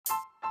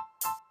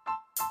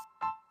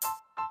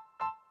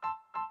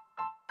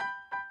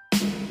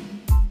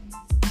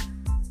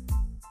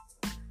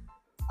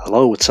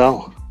Hello, it's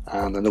Al,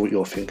 and I know what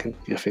you're thinking.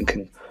 You're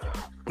thinking,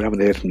 we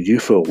haven't heard from you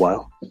for a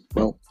while.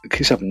 Well, in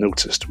case you haven't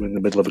noticed, we're in the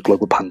middle of a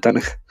global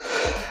pandemic,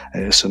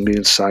 so me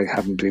and Si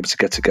haven't been able to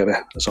get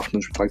together as often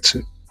as we'd like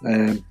to.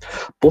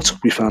 But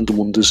we found the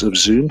wonders of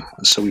Zoom,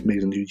 and so we've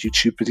made a new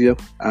YouTube video,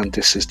 and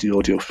this is the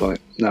audio for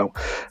it. Now,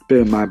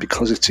 bear in mind,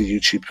 because it's a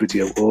YouTube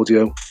video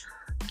audio,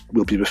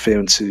 we'll be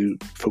referring to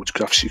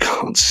photographs you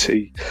can't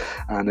see,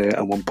 and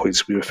at one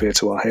point we refer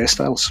to our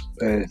hairstyles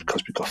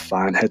because we've got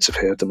fine heads of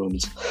hair at the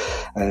moment.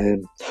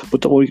 But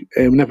don't worry,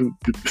 whenever we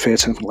refer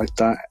to anything like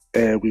that,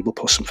 we will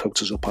put some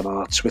photos up on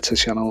our Twitter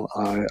channel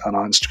and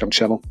our Instagram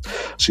channel,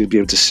 so you'll be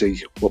able to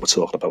see what we're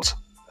talking about.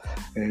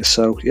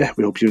 So yeah,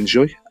 we hope you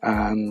enjoy,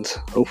 and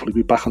hopefully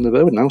we're back on the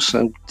road now.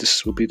 So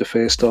this will be the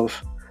first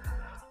of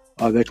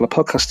our regular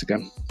podcast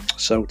again.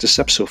 So this is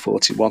episode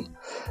 41,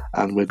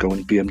 and we're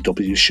going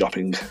BMW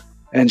shopping.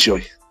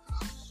 Enjoy.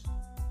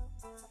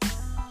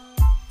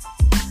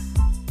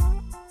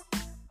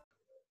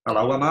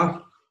 Hello, I'm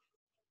Al.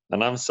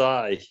 And I'm Si.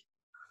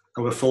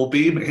 And we're full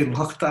beam in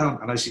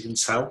lockdown, and as you can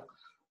tell,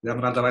 we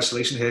haven't had an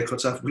isolation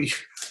haircut, have we?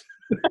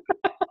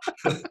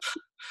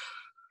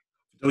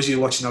 Those of you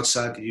watching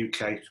outside the UK,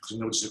 because I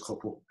know there's a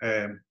couple,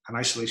 an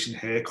isolation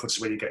haircut is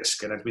where you get a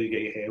skinhead, where you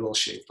get your hair all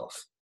shaved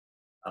off.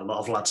 A lot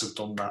of lads have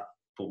done that,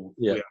 but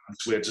we're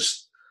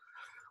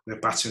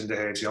battering the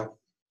hair gel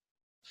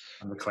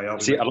and the clay.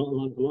 See, a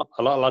lot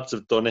of lads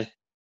have done it,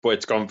 but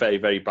it's gone very,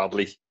 very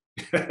badly.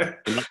 Yeah,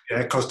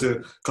 because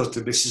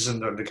the missus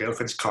and the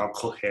girlfriends can't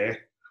cut hair,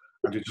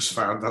 and we just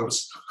found out.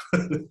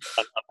 And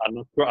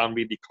that's what I'm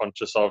really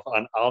conscious of,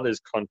 and Al is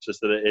conscious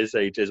that at his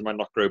age, it might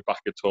not grow back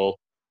at all.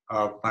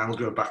 Mine will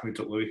grow back,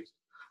 don't worry.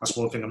 That's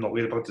one thing I'm not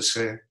worried about this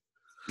hair.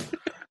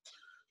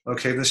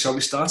 Okay, then shall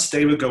we start?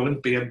 Today we're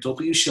going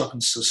BMW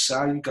shopping. So Si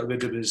got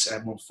rid of his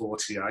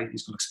M140i.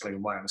 He's going to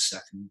explain why in a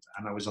second.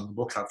 And I was on the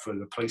lookout for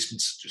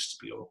replacements, just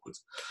to be awkward.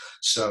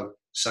 So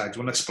Si, do you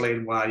want to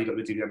explain why you got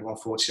rid of the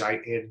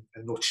M140i in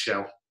a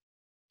nutshell?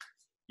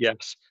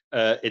 Yes,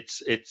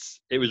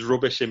 it was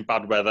rubbish in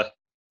bad weather,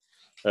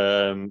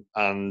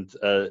 and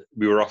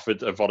we were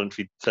offered a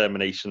voluntary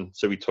termination,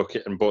 so we took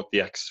it and bought the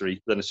X3.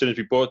 Then as soon as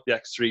we bought the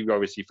X3, we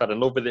obviously fell in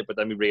love with it, but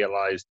then we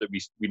realised that we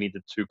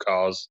needed two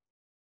cars.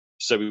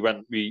 So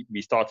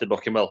we started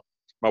looking. Well,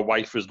 my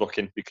wife was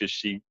looking because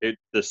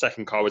the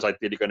second car was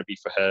ideally going to be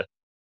for her.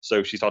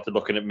 So she started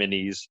looking at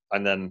minis,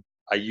 and then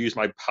I used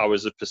my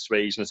powers of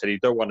persuasion and said, "You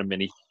don't want a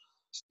mini.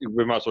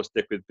 We might as well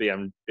stick with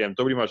BMW.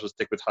 We might as well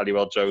stick with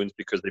Halliwell Jones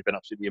because they've been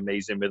absolutely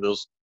amazing with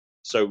us."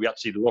 So we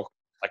actually looked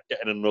at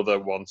getting another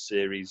 1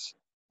 Series,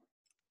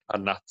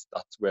 and that's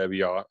where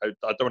we are. I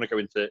don't want to go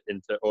into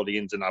all the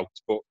ins and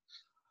outs, but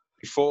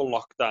before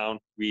lockdown,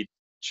 we'd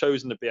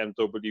chosen the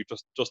BMW,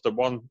 just a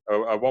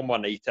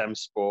 118M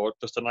Sport,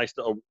 just a nice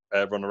little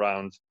run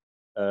around.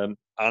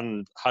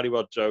 And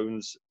Halliwell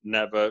Jones we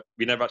never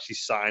actually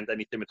signed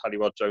anything with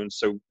Halliwell Jones,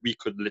 so we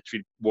could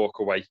literally walk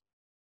away.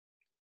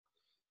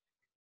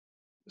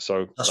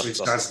 So that's what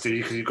it's nice to do,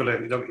 because you've got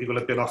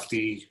to bit off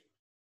the.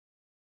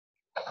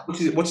 What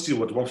did you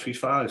do? The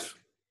 135?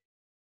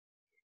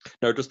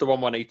 No, just the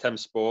 118M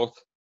Sport.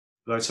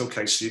 Right.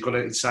 Okay. So you've got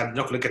to decide. You're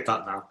not going to get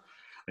that now.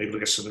 You're going to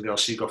get something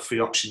else. So you've got 3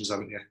 options,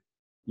 haven't you?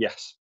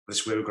 Yes.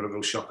 That's where we're going to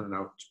go shopping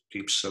now,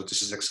 peeps. So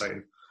this is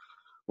exciting.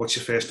 What's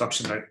your first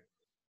option, mate?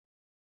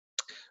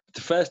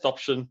 The first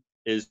option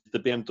is the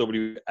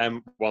BMW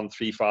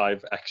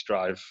M135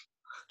 xDrive.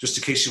 Just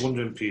in case you're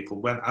wondering,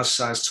 people, as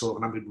Si's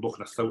talking, I'm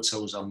looking at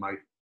photos on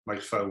my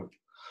phone.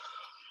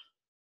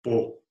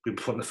 But we're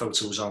putting the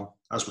photos on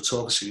as we're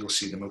talking, so you'll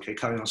see them. Okay,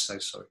 carry on,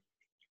 Steve, sorry.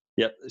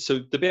 Yeah, so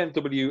the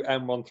BMW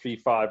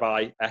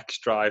M135i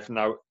xDrive.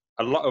 Now,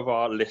 a lot of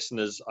our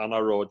listeners and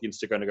our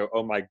audience are going to go,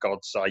 "Oh my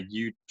God, Si,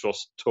 you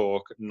just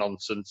talk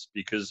nonsense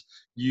because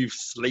you've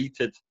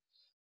slated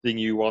the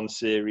new 1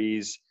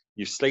 Series.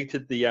 You've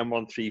slated the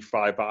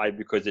M135i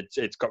because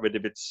it's got rid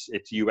of its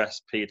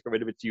USP. It's got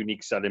rid of its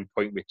unique selling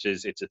point, which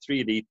is it's a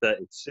 3 litre,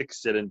 it's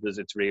 6 cylinders,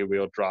 it's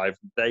rear-wheel drive.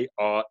 They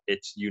are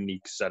its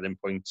unique selling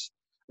points.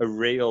 A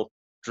real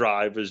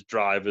driver's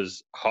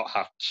hot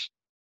hatch.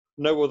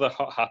 No other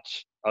hot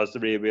hatch as the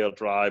rear-wheel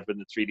drive and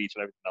the 3 litre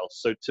and everything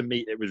else. So to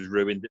me, it was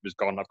ruined. It was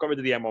gone. I've got rid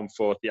of the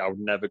M140. I would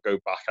never go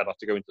back. I'd have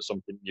to go into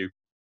something new.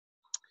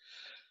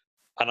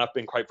 And I've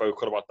been quite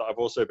vocal about that. I've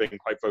also been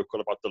quite vocal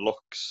about the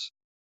looks.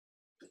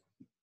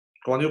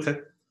 Go on, you okay?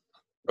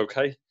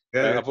 Okay.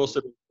 Yeah. I've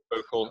also been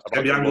vocal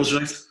about the angles,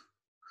 right?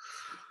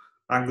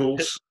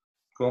 Angles.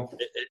 Go on.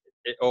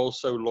 It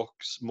also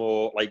looks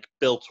more like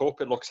built up.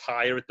 It looks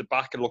higher at the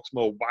back. It looks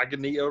more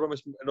wagony. It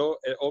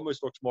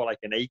almost looks more like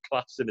an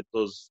A-Class than it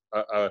does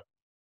a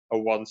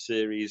 1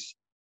 Series.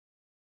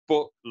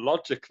 But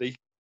logically,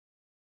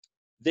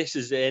 this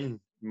is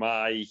in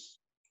my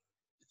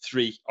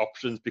 3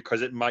 options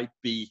because it might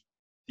be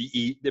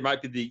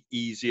the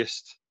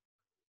easiest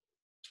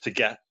to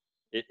get,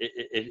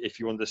 if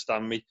you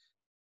understand me.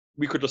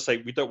 We could just say,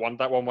 we don't want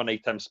that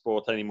 118M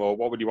Sport anymore.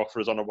 What would you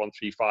offer us on a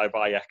 135i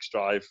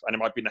xDrive? And it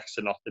might be next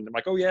to nothing. They're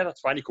like, oh yeah, that's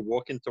fine. You could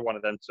walk into one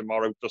of them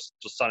tomorrow, just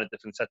sign a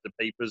different set of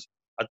papers.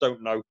 I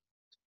don't know.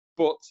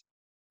 But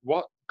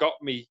what got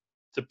me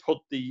to put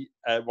the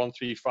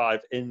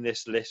 135 in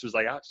this list was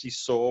I actually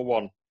saw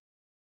one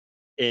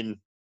in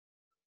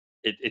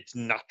its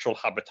natural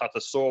habitat. I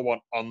saw one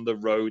on the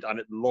road, and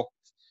it looked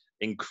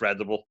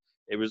incredible.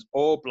 It was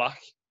all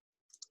black.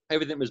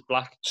 Everything was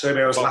black. So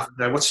I was laughing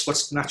there.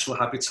 What's natural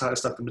habitat?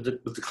 Is that with the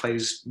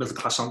middle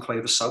class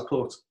enclave of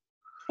Southport?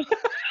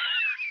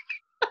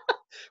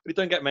 We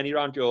don't get many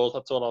around yours,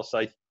 that's all I'll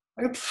say.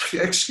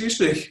 Excuse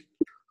me.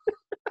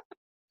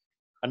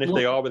 And if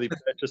they are, were they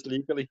purchased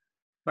legally?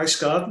 Nice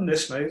garden,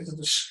 this, mate.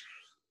 Just,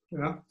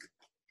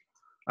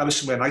 I was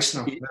somewhere nice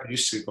now. I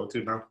used to, but I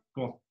do now.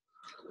 Come on.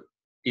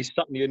 He's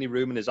sat in the only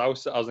room in his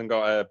house that hasn't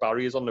got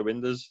barriers on the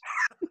windows.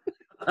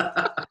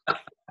 That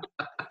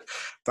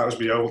was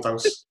my old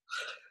house.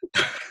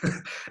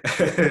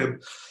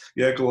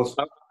 Yeah, go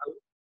on.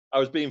 I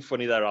was being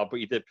funny there, Al,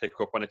 but you did pick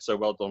up on it, so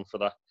well done for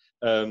that.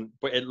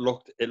 But it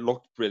looked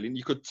brilliant.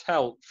 You could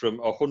tell from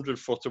 100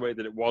 foot away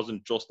that it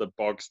wasn't just a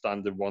bog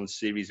standard 1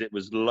 Series. It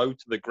was low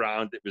to the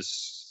ground. It was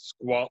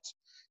squat.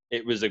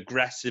 It was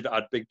aggressive. It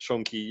had big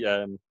chunky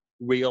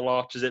wheel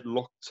arches. It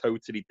looked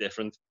totally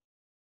different.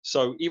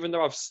 So even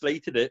though I've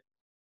slated it,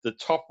 the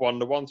top one,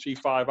 the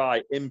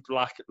 135i in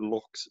black,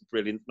 looks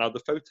brilliant. Now the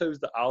photos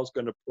that Al's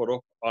going to put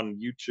up on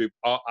YouTube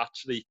are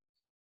actually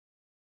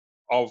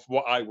of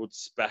what I would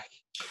spec.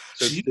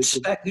 So you'd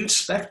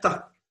spec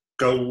that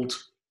gold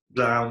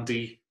round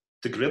the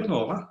grill and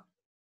all that?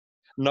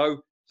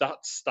 No,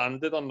 that's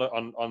standard on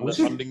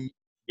the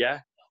yeah.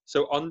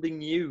 So on the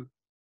new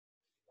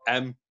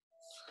M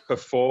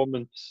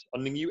Performance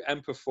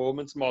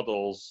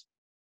models,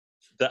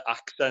 the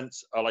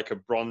accents are like a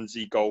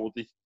bronzy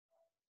goldy.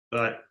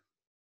 Right.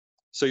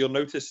 So you'll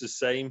notice the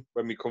same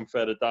when we come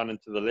further down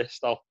into the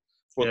list, Al.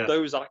 But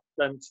those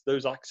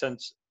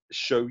accents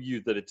show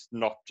you that it's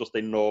not just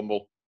a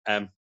normal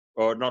M,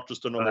 or not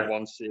just a normal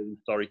 1 Series.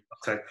 Sorry.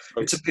 Okay.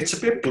 So, it's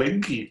a bit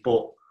blinky,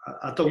 but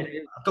I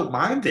don't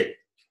mind it.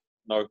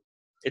 No,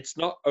 it's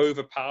not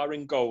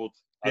overpowering gold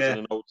as in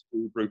an old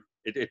school brew.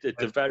 It's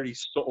a very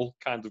subtle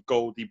kind of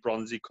goldy,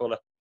 bronzy colour.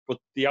 But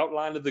the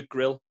outline of the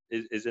grille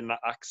is in that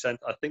accent.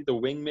 I think the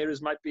wing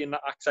mirrors might be in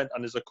that accent,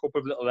 and there's a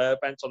couple of little air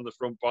vents on the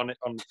front bonnet,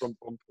 on the front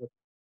bumper,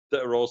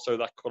 that are also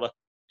that colour.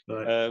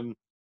 Right.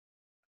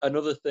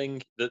 Another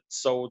thing that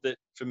sold it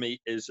for me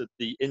is that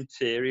the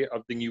interior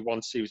of the new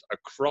 1 Series,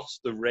 across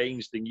the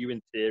range, the new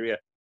interior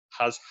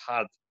has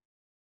had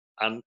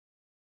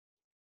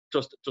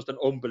just an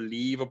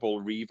unbelievable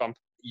revamp.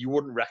 You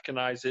wouldn't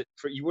recognise it.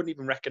 You wouldn't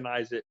even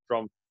recognise it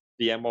from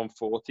the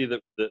M140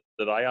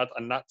 that I had,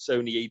 and that's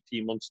only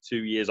 18 months, 2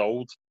 years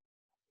old.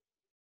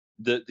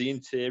 The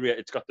interior,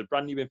 it's got the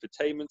brand new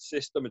infotainment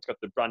system, it's got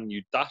the brand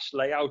new dash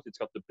layout, it's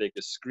got the bigger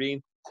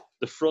screen.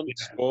 The front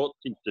sport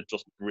seats are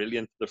just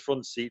brilliant. The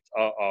front seats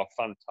are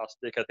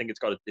fantastic. I think it's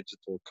got a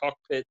digital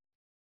cockpit.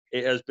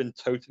 It has been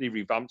totally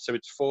revamped, so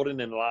it's falling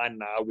in line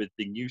now with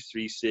the new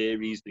 3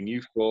 Series, the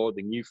new 4,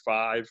 the new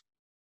 5.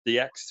 The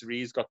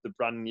X3's got the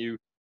brand new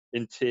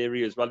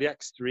interior as well. The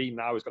X3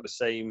 now has got the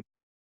same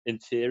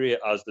interior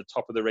as the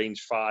top of the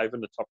range 5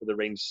 and the top of the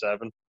range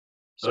 7.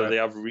 So they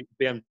have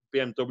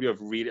BMW have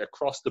really,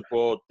 across the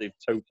board, they've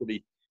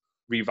totally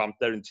revamped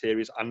their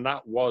interiors, and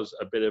that was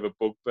a bit of a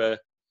bugbear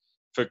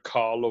for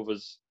car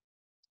lovers.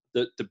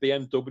 The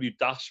BMW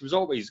dash was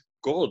always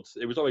good.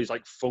 It was always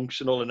like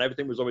functional, and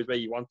everything was always where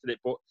you wanted it,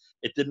 but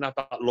it didn't have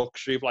that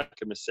luxury of like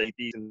a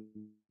Mercedes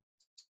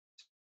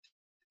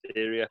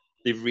interior.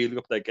 They've really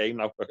upped their game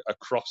now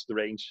across the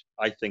range,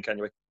 I think,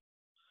 anyway.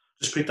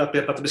 Just pick that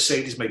bit about the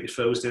Mercedes, mate. You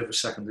froze there for a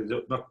second.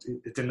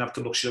 It didn't have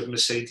the luxury of a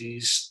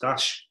Mercedes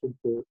dash.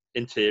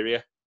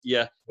 Interior,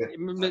 yeah.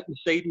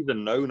 Mercedes are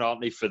known,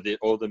 aren't they, for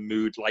all the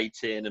mood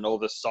lighting and all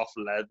the soft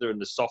leather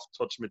and the soft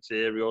touch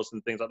materials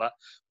and things like that.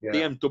 Yeah.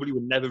 BMW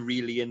were never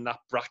really in that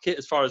bracket,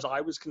 as far as I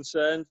was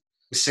concerned.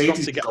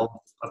 Mercedes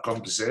have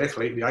gone berserk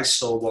lately. I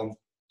saw one.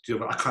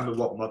 I can't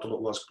remember what model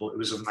it was, but it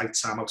was a night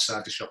time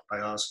outside the shop by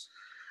ours,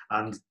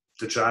 and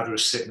the driver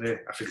was sitting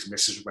there. I think his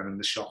missus went in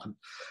the shop, and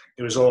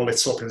it was all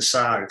lit up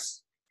inside.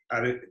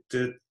 And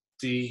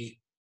the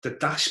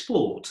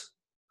dashboard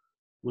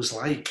was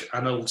like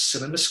an old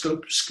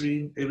CinemaScope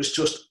screen. It was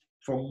just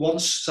from one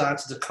side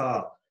of the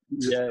car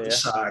to the other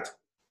side.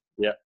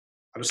 Yeah,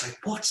 I was like,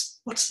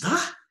 "What's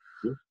that?"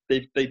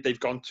 They've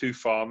gone too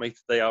far, mate.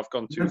 They have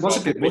gone too far. It was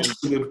a bit much.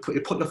 You're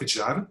putting off your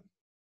driving.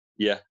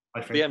 Yeah,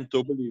 I think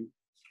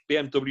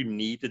BMW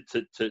needed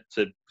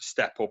to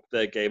step up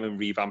their game and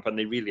revamp, and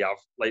they really have.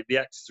 Like the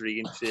X3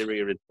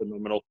 interior is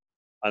phenomenal,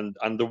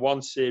 and the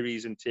 1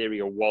 Series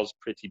interior was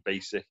pretty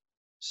basic.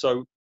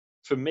 So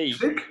for me,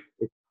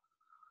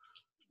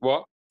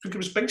 what? I think it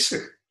was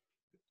basic.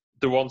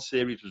 The 1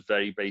 Series was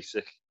very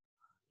basic.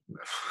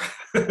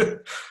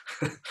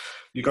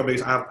 You got me.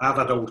 I've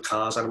had old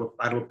cars. I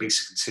had a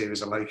basic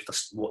interiors. I like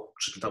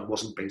that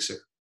wasn't basic.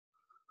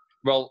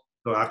 Well,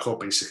 no, I call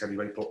basic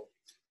anyway, but.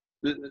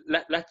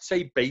 Let's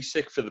say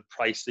basic for the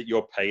price that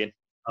you're paying.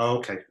 Oh,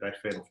 okay, right,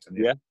 fair enough.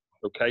 Then, yeah.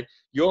 Okay.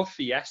 Your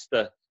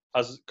Fiesta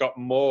has got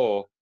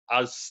more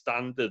as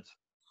standard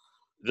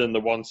than the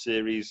 1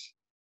 Series.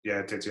 Yeah,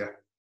 it did. Yeah.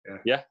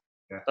 Yeah.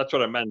 That's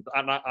what I meant.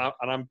 And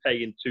I'm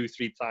paying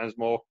 2-3 times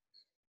more.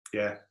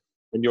 Yeah.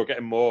 And you're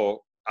getting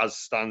more as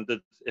standard.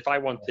 If I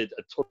wanted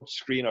a touch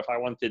screen, or if I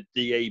wanted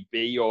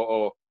DAB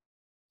or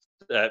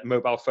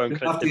mobile phone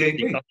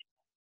connectivity. DAB.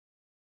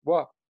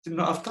 What? Did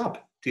not have DAB?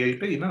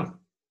 DAB, no.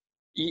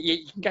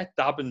 You can get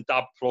DAB and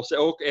DAB Plus. It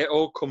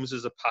all comes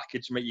as a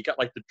package, mate. You get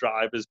like the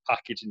driver's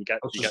package, and you get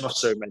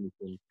so many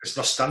things. It's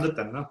not standard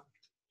then, no.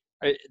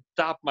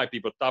 DAB might be,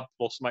 but DAB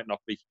Plus might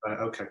not be.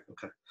 Okay.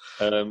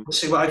 Let's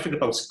see what I think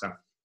about it then.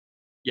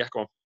 Yeah, go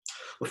on.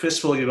 Well,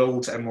 first of all, your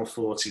old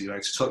M140,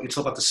 right? You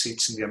talk about the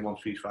seats in the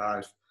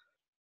M135.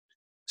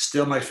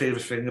 Still, my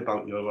favourite thing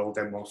about your old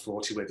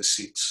M140 were the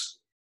seats.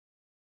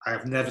 I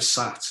have never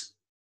sat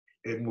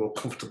in more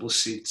comfortable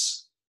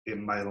seats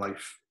in my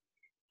life.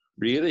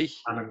 Really?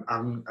 And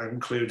I'm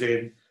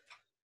including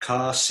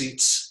car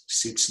seats,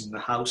 seats in the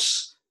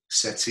house,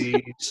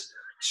 settees,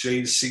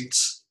 train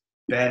seats,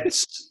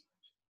 beds.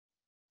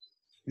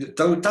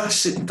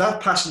 That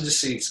passenger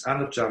seat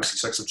and the driver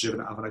seats, like I've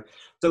driven it, haven't I?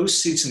 Those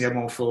seats in the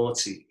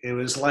M140, it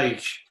was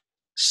like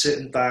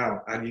sitting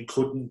down and you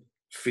couldn't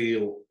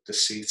feel the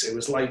seat. It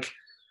was like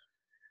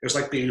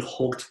being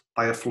hugged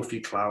by a fluffy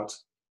cloud.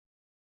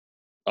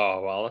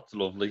 Oh, well, that's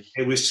lovely.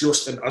 It was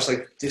just, and I was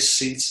like, this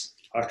seat,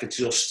 I could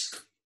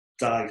just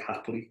die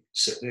happily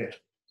sitting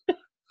there.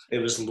 It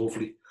was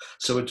lovely.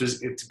 So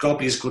it's got to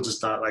be as good as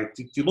that. Like,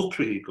 you look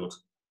pretty good,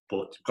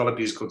 but it's got to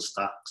be as good as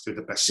that. They're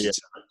the best seats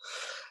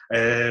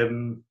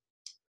ever.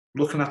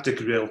 Looking at the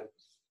grille,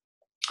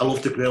 I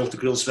love the grille. The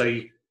grille's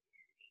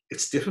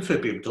it's different for a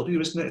BMW,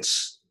 isn't it?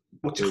 It's,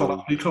 what do you call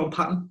that? Honeycomb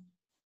pattern,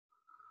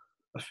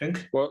 I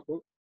think. What?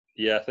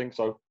 Yeah, I think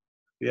so.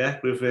 Yeah,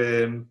 with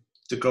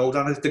the gold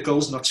on it. The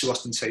gold's not too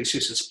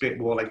ostentatious. It's a bit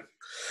more like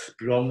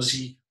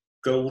bronzy,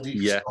 goldy.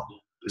 Yeah.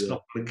 It's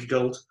not blinky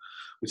gold,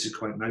 which is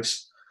quite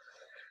nice.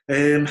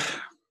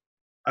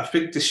 I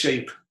think the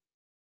shape,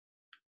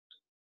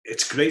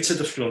 it's great at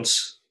the front,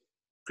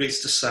 great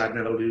at the side, and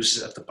then it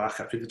loses it at the back.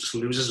 I think it just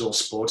loses all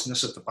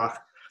sportiness at the back.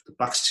 The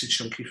back's too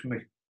chunky for me.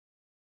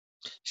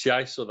 See,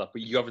 I saw that,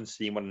 but you haven't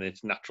seen one in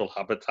its natural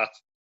habitat.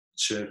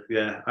 Sure,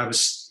 yeah.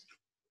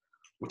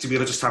 What do you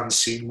mean I just haven't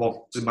seen one?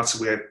 Doesn't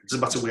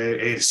matter where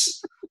it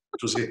is,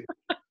 does it?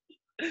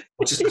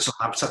 What's its natural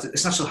habitat?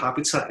 Its natural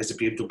habitat is a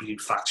BMW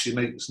factory,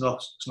 mate. It's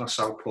not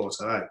Southport,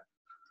 all right?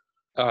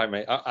 All right,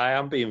 mate. I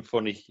am being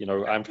funny, you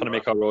know. I'm trying to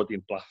make our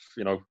audience laugh,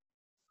 you know.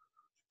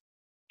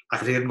 I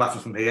can hear them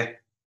laughing from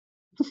here.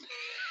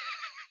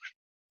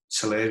 It's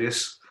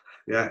hilarious.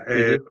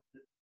 Yeah.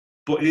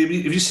 But if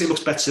you say it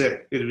looks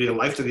better in real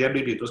life, then yeah,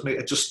 maybe it does, mate.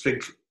 I just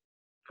think,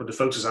 from the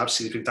photos I've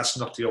seen, I think that's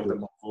not the old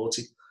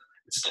M140.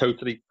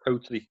 Totally.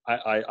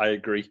 I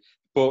agree.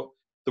 But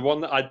the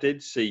one that I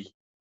did see,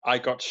 I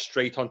got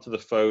straight onto the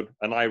phone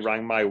and I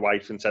rang my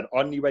wife and said,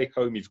 on your way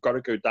home, you've got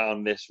to go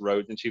down this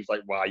road. And she was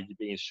like, why are you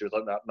being sure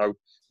like that? No, on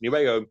your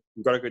way home,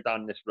 you've got to go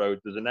down this road.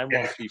 There's an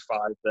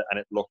M135 there and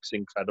it looks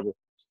incredible.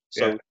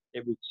 So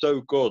it was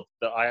so good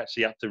that I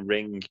actually had to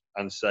ring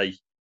and say,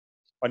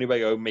 on your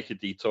way home, make a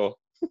detour.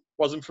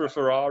 Wasn't for a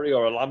Ferrari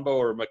or a Lambo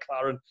or a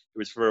McLaren. It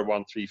was for a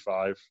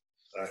 135.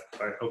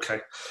 Right,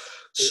 okay.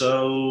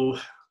 So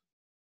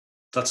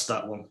that's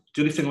that one.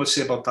 The only thing I would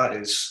say about that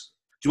is,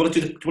 do you want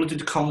to do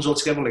the cons all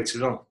together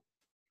later on,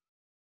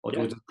 or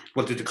do you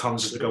want to do the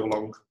cons as we go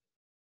along?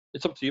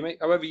 It's up to you, mate.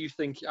 However you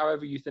think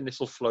this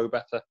will flow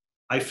better.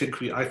 I think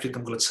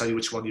I'm going to tell you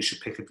which one you should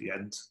pick at the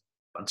end,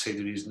 and tell you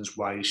the reasons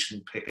why you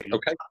shouldn't pick it at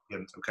the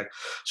end. Okay.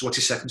 So what's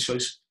your second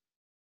choice?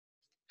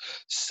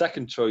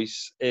 Second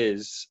choice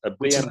is a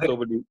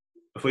BMW.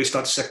 Before you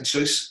start the second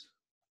choice,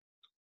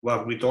 what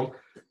have we done?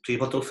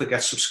 People, don't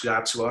forget to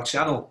subscribe to our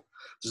channel.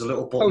 There's a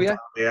little button down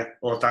there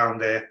or down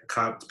there.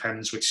 It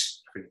depends which.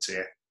 I think it's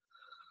here.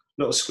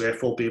 Little square,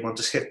 full beam on.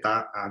 Just hit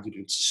that and you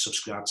can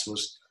subscribe to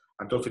us.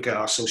 And don't forget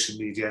our social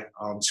media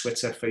on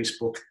Twitter,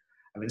 Facebook,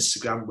 and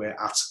Instagram. We're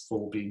at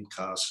Full Beam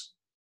Cars.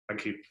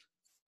 Thank you.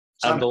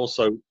 Sam? And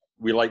also,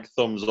 we like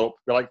thumbs up.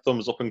 We like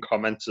thumbs up and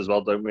comments as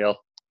well, don't we, Al?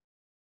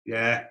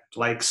 Yeah,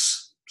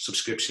 likes,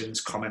 subscriptions,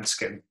 comments,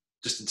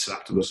 just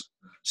interact with us.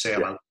 Say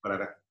hello,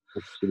 whatever.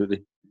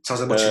 Absolutely. Tell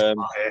us how much you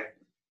are here.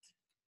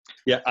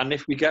 Yeah, and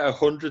if we get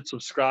 100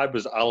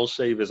 subscribers, I'll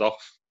shave us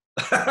off.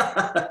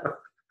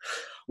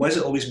 Why is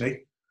it always me?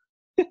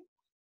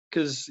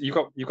 Because you've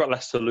got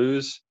less to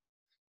lose.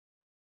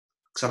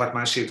 Because I've had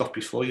mine shaved off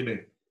before, you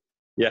mean?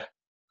 Yeah.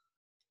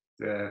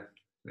 Yeah.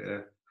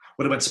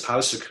 When I went to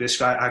Paris for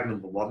Chris, I had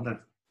number one then.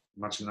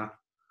 Imagine that.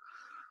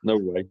 No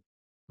way.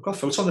 I've got a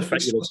photo on the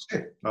face.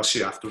 I'll see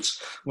you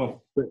afterwards.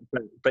 Well,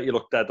 bet you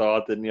look dead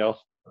hard, didn't you?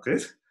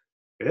 Good.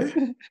 Yeah.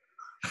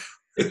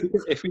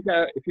 if we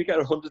get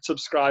 100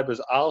 subscribers,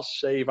 I'll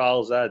shave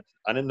Al's head,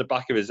 and in the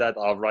back of his head,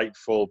 I'll write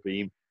Full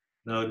Beam.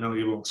 No,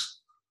 you won't.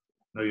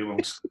 No, you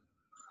won't.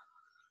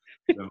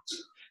 No.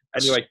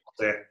 Anyway,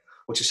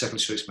 what's your second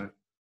choice, man?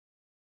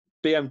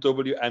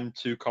 BMW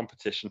M2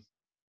 Competition.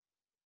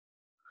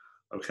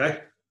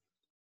 Okay.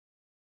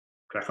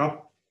 Crack on.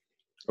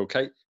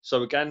 Okay.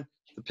 So again,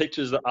 the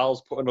pictures that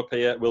Al's putting up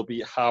here will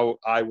be how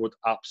I would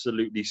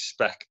absolutely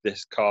spec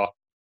this car.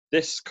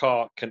 This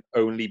car can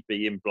only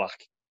be in black.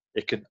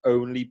 It can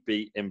only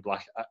be in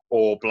black,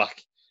 or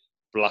black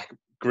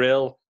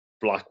grille,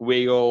 black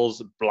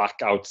wheels, black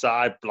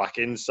outside, black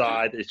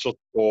inside. It's just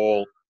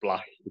all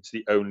black. It's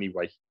the only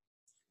way.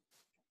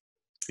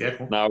 Yeah.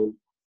 Cool. Now,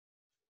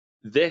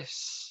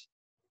 this,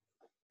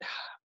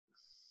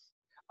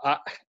 I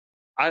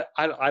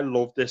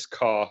love this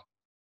car,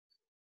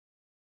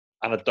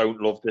 and I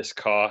don't love this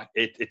car.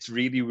 It's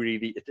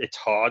really, it's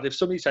hard. If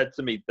somebody said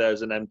to me,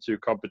 "There's an M2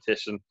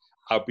 competition,"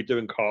 I'd be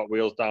doing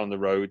cartwheels down the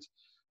road.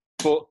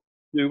 But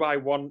do I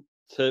want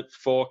to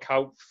fork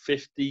out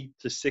 £50,000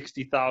 to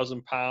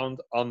 £60,000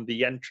 on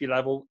the entry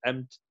level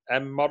M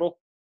model?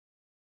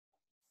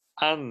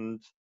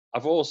 And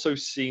I've also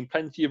seen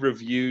plenty of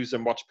reviews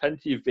and watched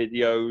plenty of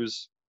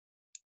videos,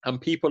 and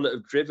people that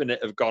have driven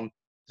it have gone,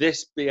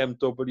 this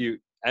BMW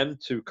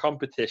M2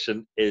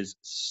 competition is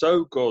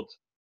so good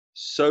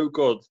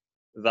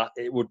that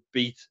it would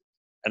beat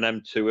an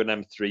M2 and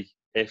M3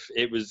 if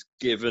it was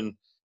given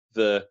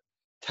the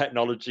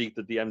technology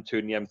that the M2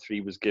 and the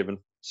M3 was given.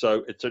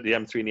 So it's the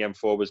M3 and the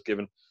M4 was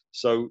given.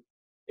 So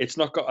it's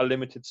not got a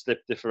limited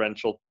slip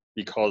differential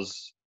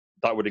because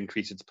that would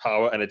increase its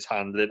power and its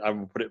handling, and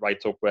we'll put it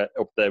right up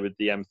there with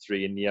the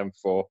M3 and the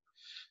M4.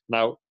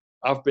 Now,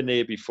 I've been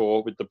here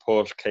before with the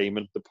Porsche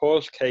Cayman. The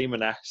Porsche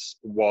Cayman S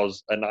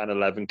was a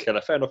 911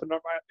 killer. Fair enough, it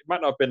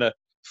might not have been a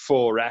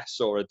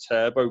 4S or a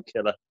turbo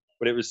killer,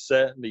 but it was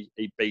certainly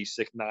a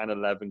basic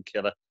 911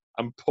 killer.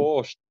 And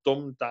Porsche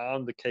dumbed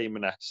down the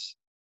Cayman S,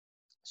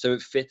 so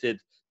it fitted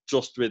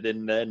just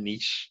within their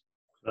niche.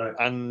 Right.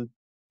 And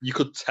you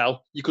could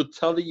tell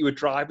that you were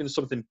driving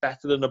something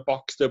better than a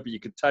Boxster, but you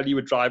could tell you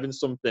were driving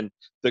something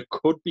that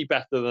could be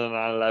better than a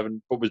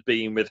 911, but was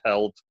being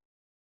withheld.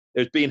 It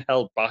was being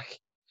held back.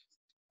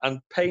 And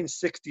paying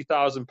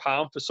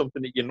 £60,000 for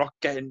something that you're not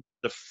getting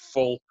the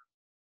full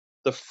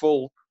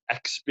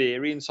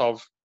experience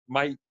of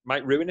might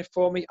ruin it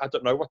for me. I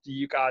don't know. What do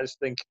you guys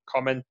think?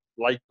 Comment,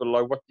 like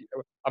below.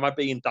 Am I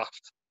being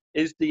daft?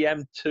 Is the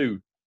M2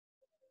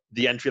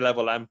 the entry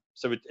level M?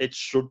 So it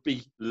should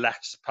be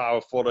less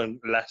powerful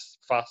and less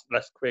fast,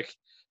 less quick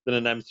than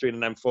an M3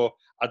 and an M4.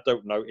 I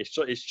don't know.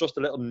 It's just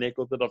a little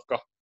niggle that I've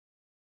got.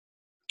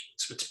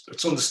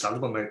 It's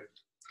understandable, mate.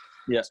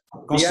 Yeah.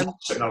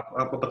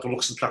 About the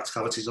looks and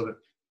practicalities of it.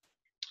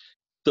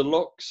 The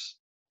looks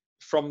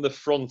from the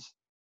front,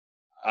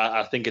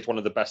 I think it's one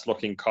of the best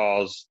looking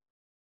cars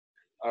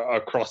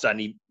across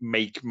any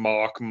make,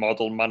 mark,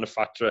 model,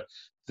 manufacturer.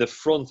 The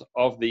front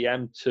of the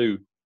M2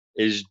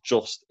 is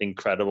just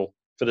incredible.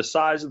 For the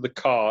size of the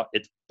car,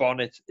 its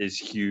bonnet is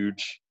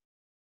huge.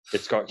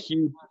 It's got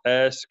huge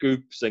air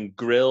scoops and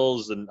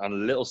grills and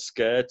little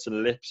skirts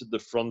and lips at the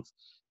front.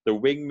 The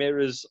wing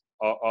mirrors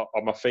are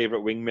my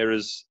favourite wing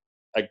mirrors,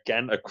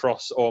 again,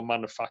 across all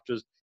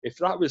manufacturers. If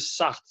that was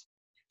sat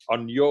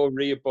on your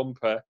rear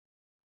bumper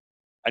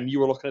and you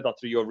were looking at that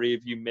through your rear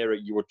view mirror,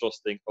 you would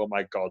just think, oh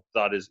my God,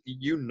 that is,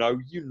 you know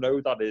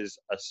that is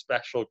a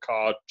special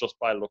car just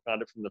by looking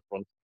at it from the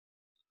front.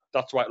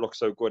 That's why it looks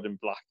so good in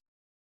black.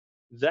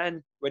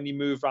 Then when you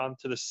move around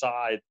to the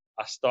side,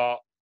 I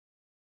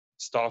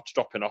starts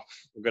dropping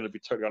off. I'm going to be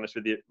totally honest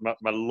with you. My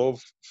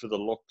love for the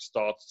look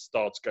starts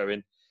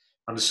going.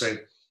 I'm the same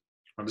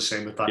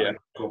with that. Yeah.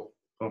 Cool.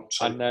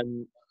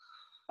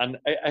 And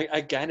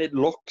again, its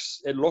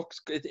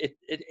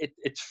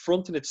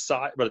front and its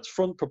side, well, its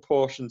front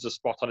proportions are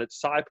spot on. Its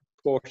side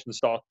proportions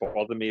start to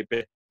bother me a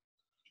bit.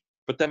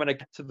 But then when I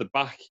get to the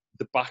back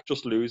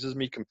just loses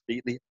me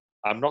completely.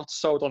 I'm not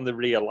sold on the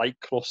rear light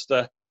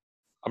cluster.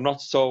 I'm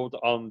not sold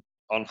on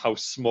how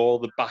small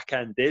the back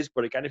end is.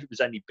 But again, if it was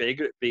any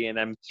bigger, it'd be an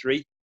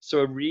M3. So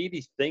I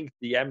really think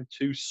the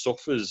M2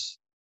 suffers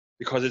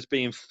because it's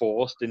being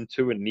forced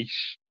into a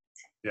niche.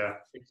 Yeah.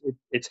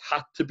 It's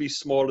had to be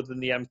smaller than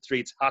the M3.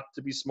 It's had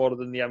to be smaller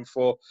than the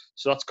M4.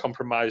 So that's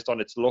compromised on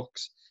its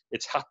looks.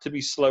 It's had to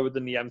be slower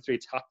than the M3.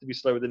 It's had to be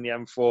slower than the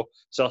M4.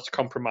 So that's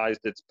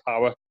compromised its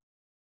power.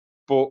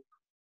 But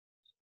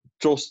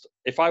just,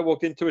 if I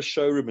walked into a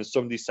showroom and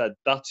somebody said,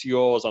 that's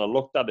yours, and I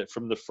looked at it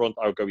from the front,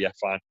 I would go, yeah,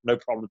 fine. No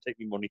problem. Take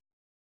me money.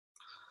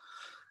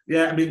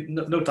 Yeah, I mean,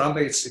 no doubt,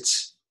 mate.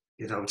 It's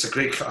it's a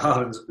great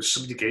car. And if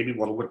somebody gave me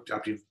one,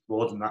 I'd be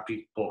more than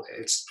happy. But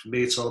for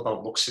me, it's all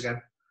about looks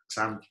again.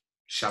 I'm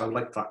shallow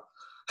like that.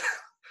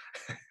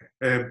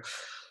 Like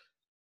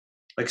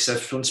I said,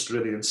 front's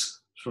brilliant.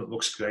 Front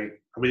looks great.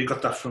 And when you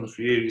got that front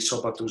view, you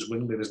talk about those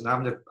wing mirrors. And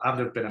I've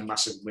never been a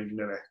massive wing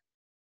mirror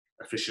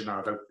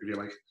aficionado, if you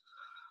like.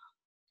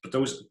 But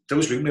those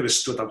wing mirrors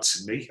stood out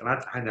to me, and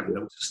I never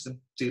noticed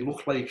them. They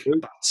look like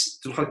bats.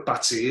 They look like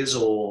bats' ears,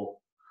 or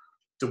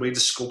the way they're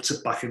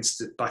sculpted back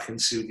into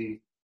the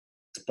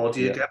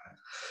body again.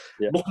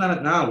 Yeah. Looking at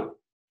it now,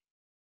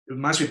 it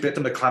reminds me a bit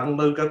of the McLaren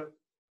logo.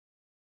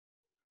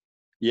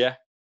 Yeah.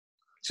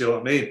 Do you know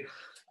what I mean?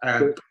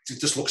 And it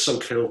just looks so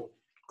cool.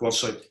 Go on,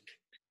 sorry.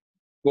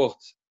 But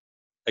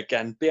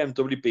again,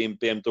 BMW being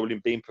BMW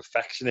and being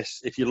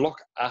perfectionists, if you look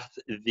at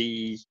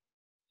the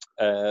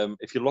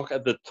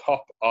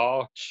top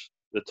arch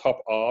the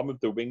top arm of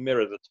the wing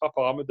mirror. The top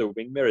arm of the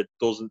wing mirror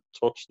doesn't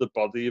touch the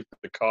body of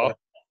the car.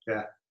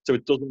 Yeah. So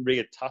it doesn't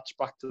reattach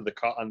back to the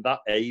car, and that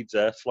aids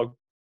airflow.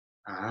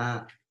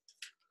 Ah.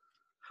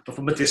 But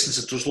from a distance,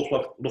 it does look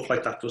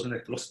like that, doesn't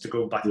it? It looks to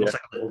go back. It looks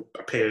like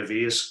a pair of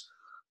ears.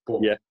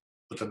 But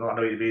they're not. I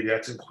know you mean. Yeah,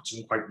 it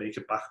doesn't quite make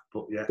it back.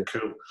 But yeah,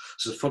 cool.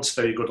 So the front's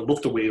very good. I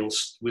love the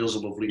wheels. Wheels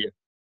are lovely.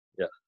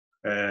 Yeah.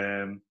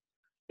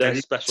 They're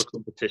special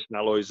competition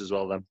alloys as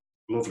well. Then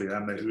lovely.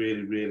 They're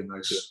really, really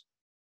nice.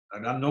 Yeah.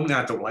 And normally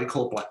I don't like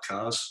all black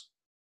cars.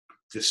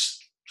 This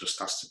just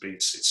has to be.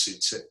 It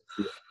suits it.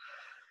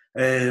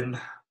 Yeah.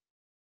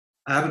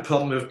 I have a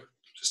problem with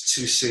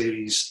 2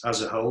 Series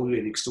as a whole,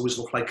 really, because it always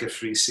looks like a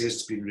 3 Series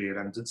has been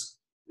rear-ended.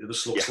 It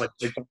just looks like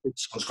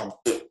someone's gone.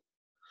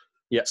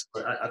 Yeah.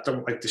 I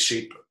don't like the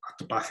shape at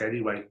the back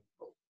anyway.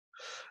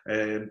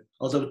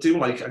 Although I do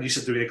like, and you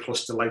said the rear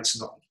cluster lights,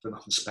 they're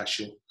nothing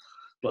special,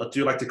 but I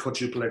do like the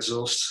quadruple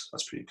exhaust.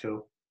 That's pretty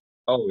cool.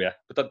 Oh yeah,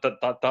 but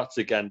that's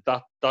again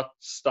that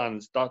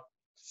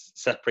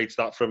separates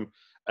that from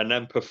an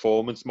M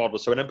performance model.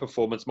 So an M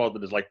performance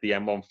model is like the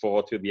M140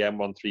 or the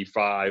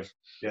M135.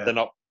 Yeah. They're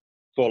not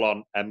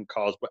full-on M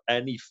cars, but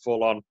any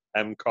full-on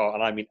M car,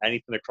 and I mean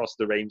anything across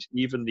the range,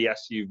 even the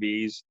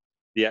SUVs,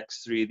 the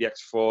X3, the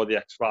X4,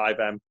 the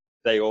X5M,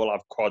 they all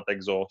have quad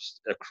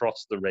exhaust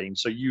across the range.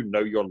 So you're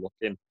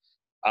looking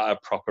at a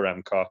proper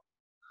M car.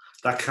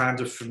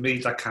 For me,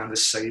 that kind of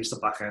saves the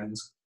back end.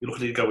 You look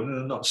at it going,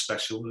 no, not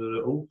special.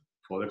 Oh,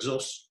 quad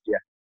exhaust.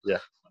 Yeah.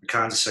 It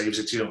kind of saves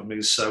it, do you know what I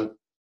mean? So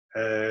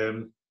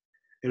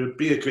it would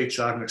be a great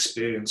driving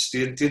experience.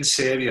 The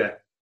interior.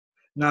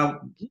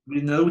 Now, we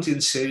know the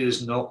interior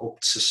is not up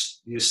to,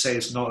 you say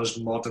it's not as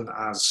modern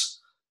as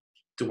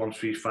the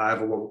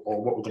 135 or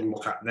what we're going to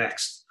look at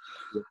next.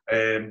 But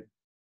I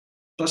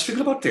was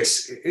thinking about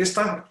this. Is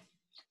that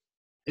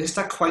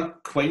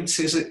quite quaint?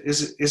 Is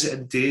it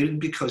endearing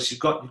because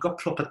you've got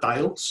proper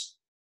dials?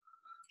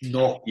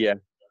 Not the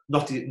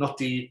what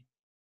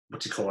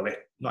do you call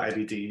it? Not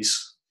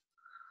LEDs.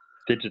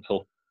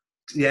 Digital.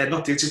 Yeah,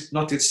 not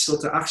digital.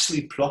 They're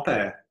actually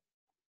proper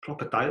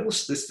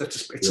dials. It's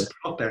a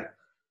proper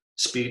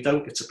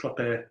speedo. It's a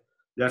proper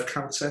rev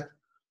counter.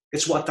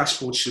 It's what a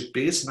dashboard should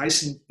be. It's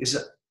nice and it's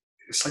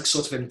like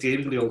sort of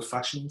endearingly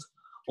old-fashioned,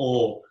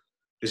 or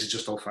is it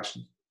just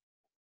old-fashioned?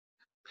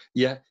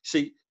 Yeah.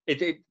 See,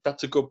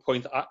 that's a good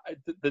point.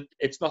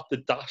 It's not the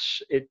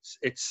dash.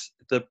 It's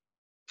the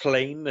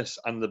plainness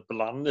and the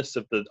blandness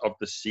of the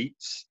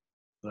seats.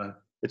 Right.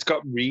 It's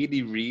got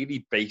really,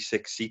 really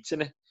basic seats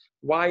in it.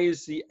 Why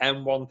is the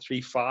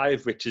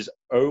M135, which is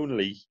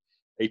only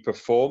a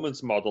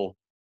performance model,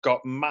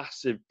 got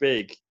massive,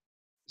 big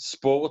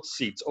sports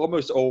seats,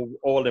 almost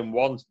all in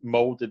one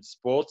molded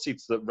sports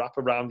seats that wrap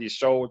around your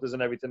shoulders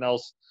and everything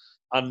else?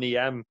 And the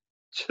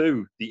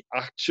M2, the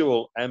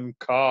actual M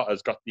car,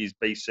 has got these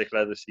basic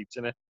leather seats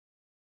in it.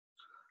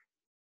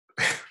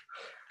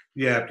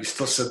 Yeah, but you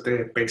still said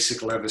they're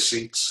basic leather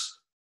seats.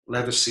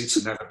 Leather seats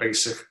are never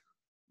basic.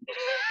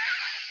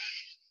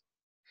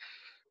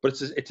 But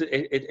it's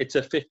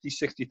a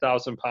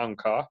 £50,000-60,000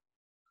 car.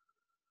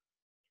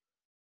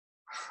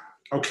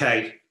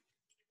 Okay,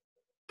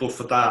 but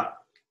for that,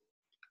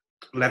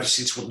 leather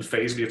seats wouldn't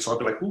faze me at all. I'd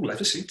be like, ooh,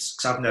 leather seats,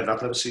 because I've never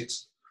had leather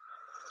seats.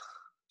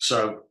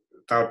 So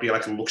that would be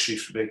like a luxury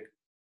for me.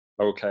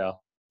 Okay,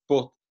 Al.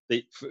 But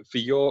for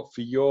your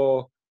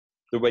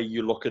the way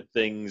you look at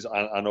things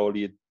and all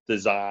your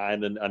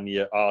design and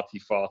your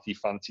arty-farty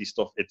fancy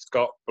stuff, it's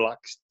got black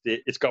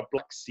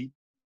seat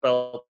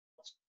belts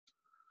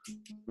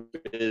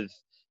with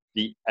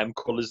the M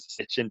colours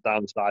stitching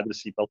down the side of the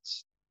seat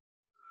belts.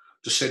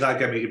 Just say that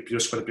again, you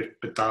just went a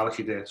bit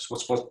Dalek-y there. So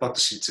what's about the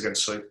seats again,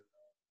 sorry?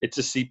 It's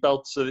a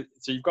seatbelt, so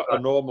you've got a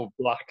normal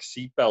black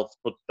seatbelt,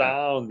 but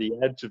down the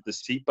edge of the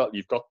seatbelt,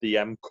 you've got the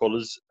M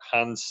colours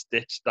hand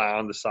stitched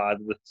down the side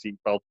of the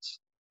seatbelt.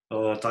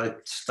 Oh,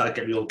 that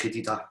get me all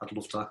giddy, that. I'd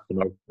love that.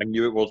 I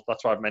knew it was.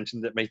 That's why I've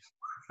mentioned it, mate.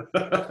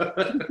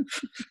 Oh,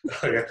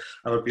 yeah,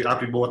 I'd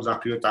be more than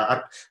happy with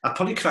that. I'd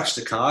probably crash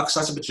the car because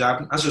as I was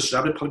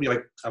driving, I'd probably be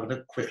like having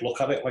a quick look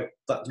at it like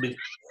that.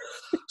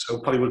 So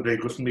it probably wouldn't be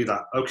good for me,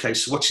 that. Okay,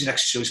 so what's your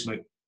next choice,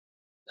 mate?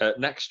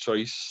 Next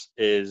choice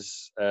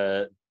is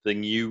the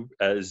new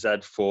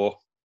Z4.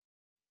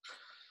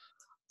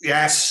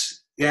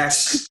 Yes.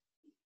 That's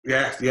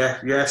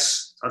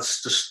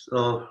just,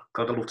 oh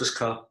God, I love this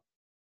car.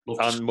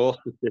 And more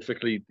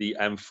specifically, the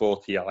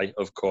M40i,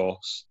 of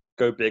course.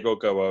 Go big or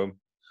go home.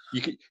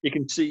 You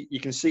can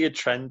see a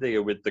trend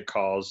here with the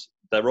cars.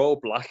 They're all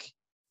black,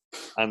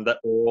 and they're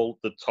all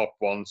the top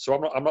ones. So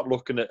I'm not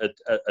looking at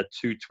a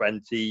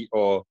 220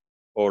 or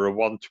a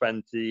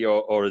 120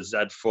 or a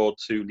Z4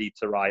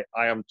 2-litre. I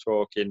am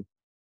talking,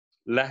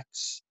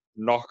 let's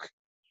knock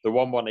the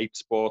 118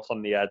 Sport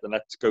on the head and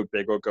let's go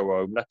big or go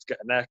home. Let's get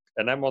an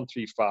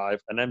M135,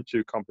 an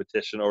M2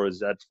 competition, or a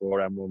Z4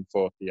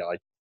 M140i.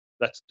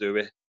 Let's do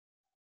it.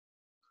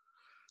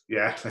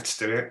 Yeah, let's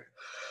do it.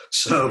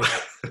 So,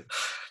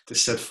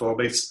 this Z4,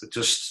 mate,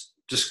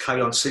 just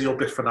carry on. Say your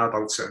bit for now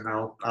about it, and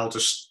I'll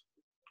just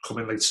come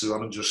in later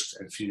on and just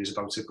enthuse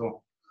about it.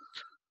 Go.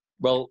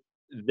 Well,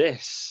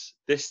 this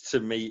to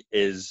me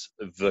is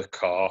the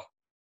car.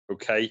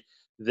 Okay,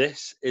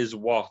 this is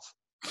what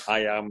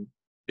I am.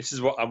 This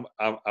is what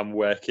I'm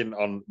working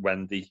on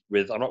Wendy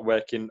with. I'm not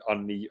working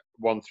on the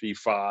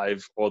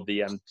 135 or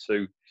the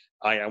M2.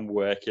 I am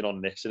working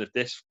on this, and if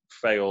this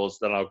fails,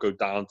 then I'll go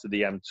down to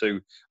the M2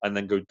 and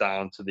then go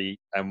down to the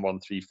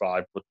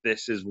M135. But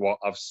this is what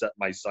I've set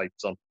my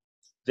sights on.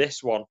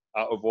 This one,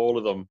 out of all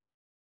of them,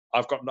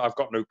 I've got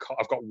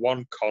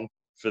one con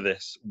for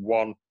this.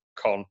 One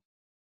con.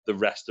 The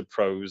rest are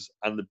pros,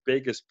 and the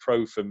biggest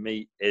pro for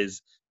me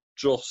is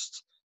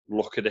just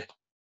look at it.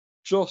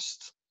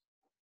 Just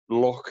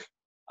look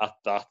at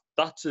that.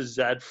 That's a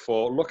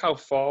Z4. Look how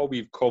far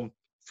we've come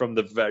from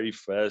the very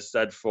first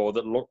Z4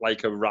 that looked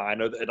like a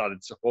rhino that had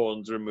its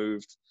horns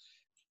removed.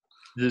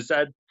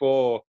 The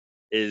Z4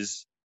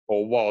 is,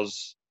 or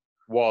was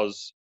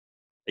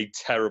a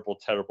terrible,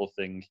 terrible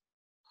thing.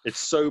 It's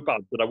so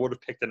bad that I would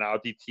have picked an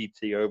Audi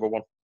TT over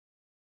one.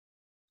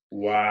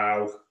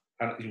 Wow.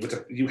 And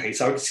you hate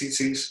Audi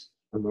TTs?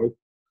 I know.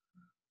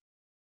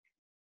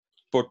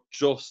 But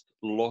just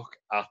look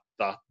at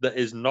that. There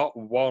is not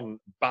one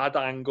bad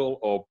angle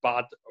or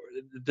bad...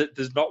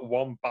 There's not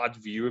one bad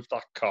view of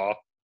that car.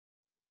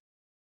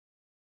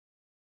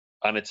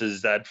 And it's a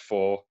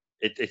Z4.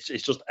 It's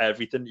just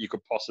everything that you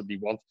could possibly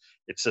want.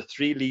 It's a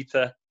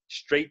 3-litre,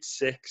 straight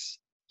 6,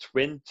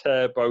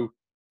 twin-turbo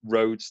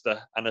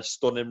roadster and a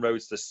stunning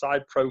roadster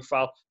side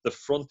profile. The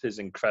front is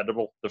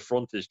incredible. The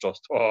front is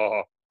just,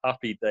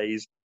 happy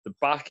days. The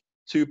back,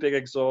 2 big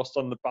exhausts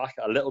on the back,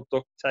 a little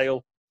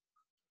ducktail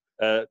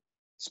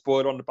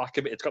spoiler on the back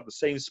of it. It's got the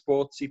same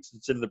sport seats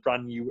that's in the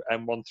brand new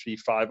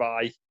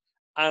M135i,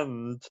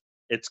 and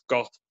it's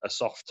got a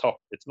soft top.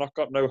 It's not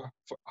got no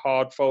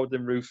hard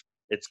folding roof.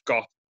 It's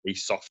got a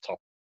soft top.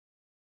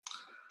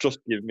 Just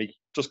give me.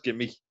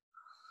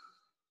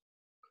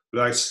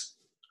 Right,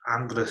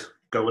 I'm gonna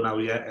go now.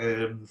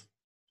 Yeah,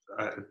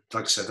 like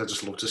I said, I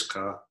just love this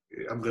car.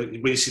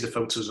 When you see the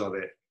photos of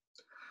it,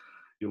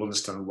 you'll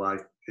understand why.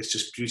 It's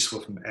just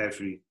beautiful from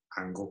every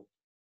angle.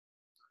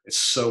 It's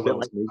so well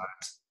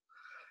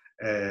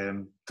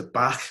designed. The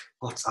back,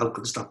 how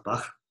good is that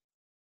back?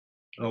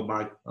 Oh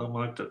my,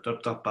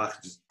 that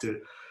back.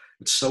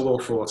 It's so well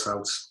thought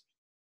out.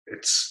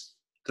 It's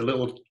the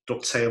little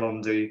ducktail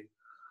on the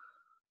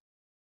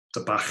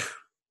back.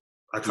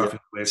 I can't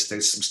think of where it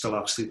stays. I'm still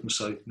half asleep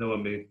inside. You know what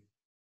I mean?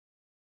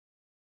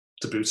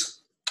 To boot.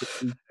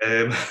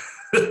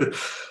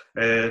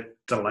 The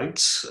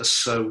lights are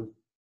so.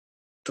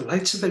 The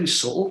lights are very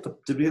subtle.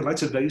 The rear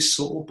lights are very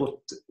subtle, but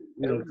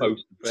you know.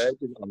 Most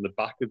version on the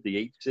back of the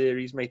 8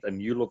 Series, mate,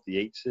 and you love the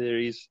 8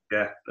 Series.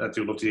 Yeah, I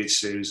do love the 8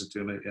 Series. I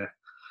do, mate. Yeah.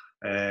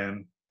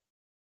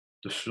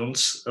 The front,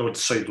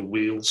 the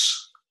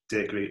wheels.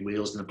 They're great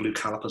wheels, and the blue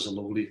calipers are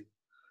lovely.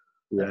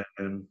 Yeah.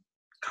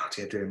 God,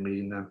 yeah, they're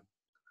mean.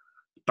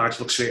 Badge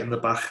looks great in the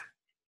back.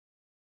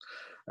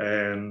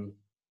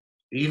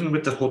 Even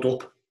with the hood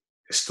up,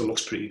 it still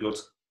looks pretty good.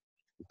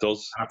 It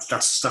does.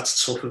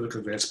 That's tough with a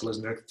convertible,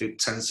 isn't it? It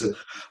tends to,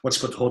 once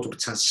you put the hood up, it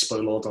tends to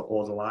spoil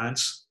all the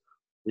lines.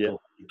 Yeah.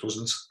 But it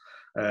doesn't.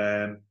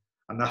 And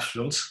that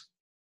front,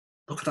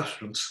 look at that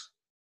front.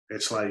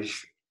 It's like,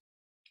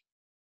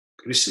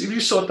 if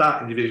you saw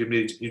that and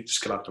you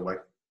just get out of the way.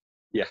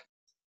 Yeah.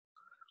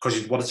 Because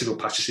you wanted to go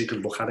past you so you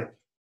could look at it.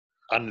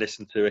 And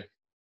listen to it.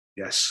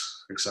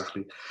 Yes,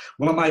 exactly.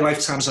 One of my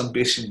lifetime's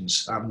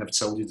ambitions, I've never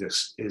told you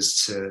this,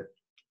 is to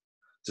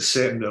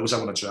certain roads I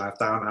want to drive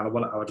down, and I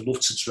would love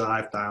to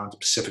drive down the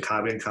Pacific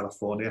Highway in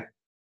California.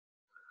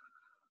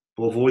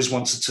 But I've always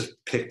wanted to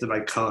pick the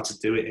right car to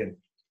do it in,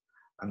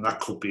 and that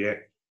could be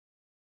it.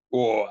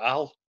 Oh,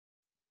 Al.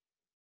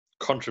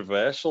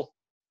 Controversial.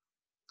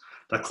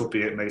 That could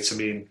be it, mate. I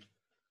mean,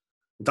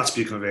 that's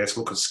be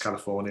convertible because it's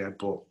California,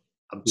 but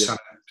I'm trying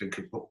to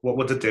think, what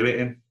would they do it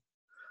in?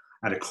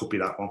 And it could be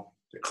that one.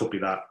 It could be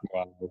that.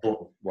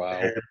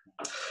 Wow.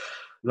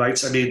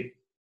 Right, I mean,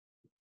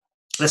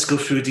 let's go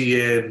through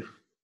the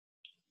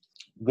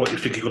what you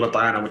think you're going to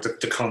buy now with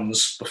the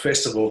cons. But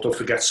first of all, don't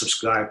forget to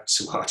subscribe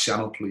to our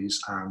channel,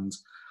 please, and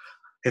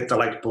hit the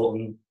like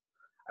button.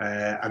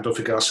 And don't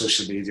forget our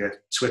social media,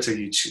 Twitter,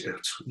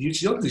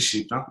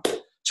 YouTube now.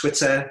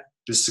 Twitter,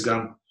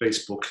 Instagram,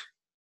 Facebook,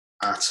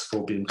 at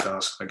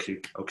 4BeamCars. Thank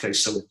you. Okay,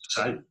 so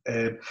I'll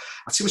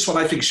see which one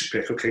I think you should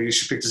pick. Okay, you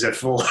should pick the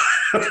Z4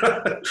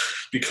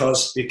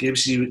 because it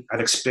gives you an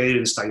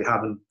experience that you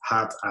haven't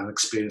had, an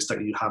experience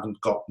that you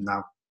haven't got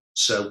now.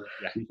 So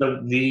you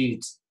don't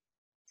need.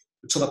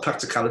 It's all the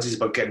practicalities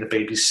about getting the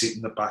baby seat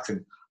in the back,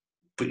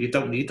 but you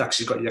don't need that because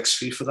you've got your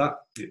X3 for that.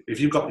 If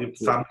you've got your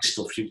family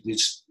stuff, you've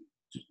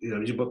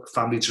got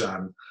family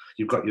driving,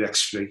 you've got your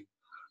X3.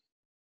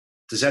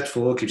 The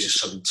Z4 gives you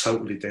something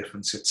totally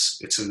different.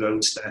 It's a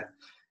roadster,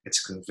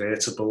 it's a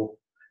convertible,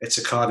 it's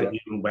a car that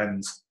you and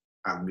Wend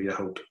and we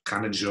hope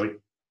can enjoy. Do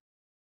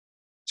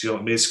you know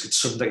what I mean? It's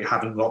something that you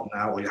haven't got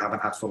now or you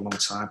haven't had for a long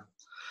time.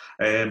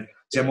 The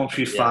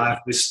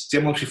M135 is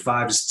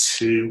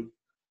too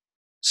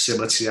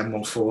similar to the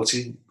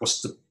M140.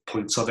 What's the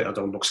point of it?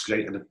 Although it looks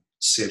great and it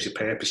serves your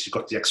purpose, you've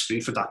got the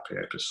X3 for that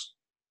purpose.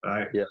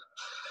 right? Yeah.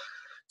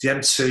 The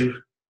M2,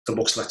 the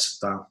looks lets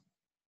it down.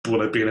 But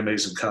it'd be an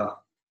amazing car.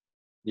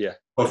 Yeah.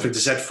 But I think the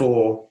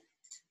Z4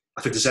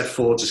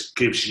 just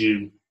gives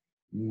you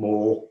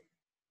more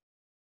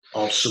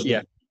of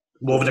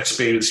more of an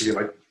experience, if you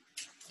like.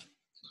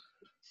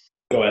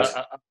 Go ahead.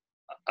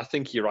 I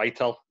think you're right,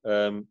 Al.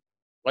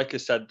 Like I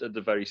said at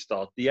the very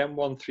start, the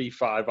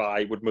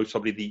M135i would most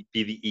probably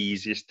be the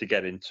easiest to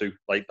get into.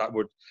 Like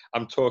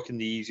I'm talking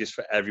the easiest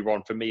for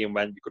everyone. For me and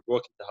when you could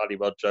walk into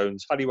Halliwell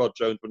Jones. Halliwell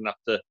Jones wouldn't have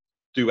to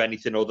do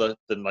anything other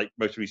than like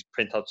most of these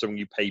print out some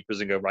new papers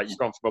and go, right, you've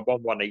gone from a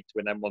 118 to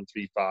an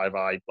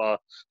M135i, blah,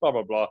 blah,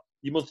 blah, blah.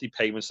 Your monthly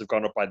payments have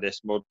gone up by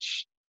this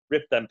much.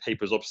 Rip them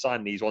papers up,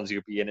 sign these ones,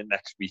 you'll be in it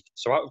next week.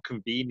 So out of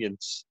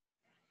convenience,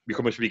 we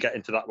could maybe get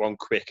into that one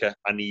quicker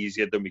and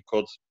easier than we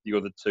could the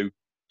other two.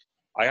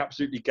 I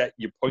absolutely get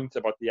your point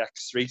about the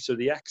X3. So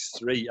the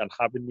X3 and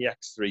having the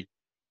X3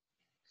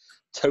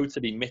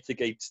 totally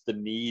mitigates the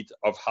need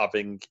of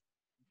having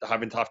to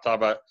have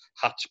a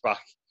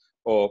hatchback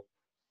or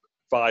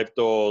 5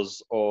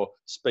 doors or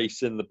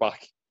space in the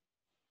back.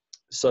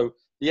 So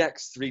the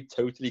X3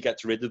 totally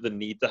gets rid of the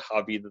need to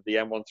have either the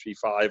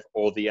M135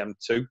 or the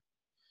M2.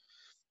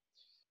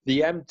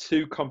 The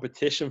M2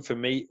 competition for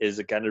me is,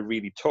 again, a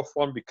really tough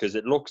one because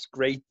it looks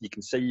great. You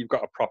can say you've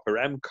got a proper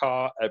M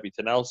car,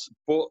 everything else,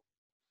 but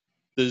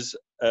there's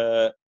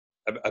a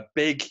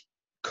big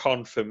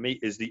con for me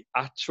is the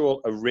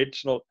actual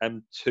original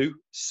M2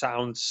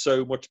 sounds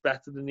so much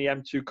better than the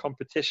M2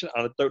 competition,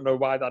 and I don't know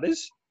why that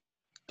is.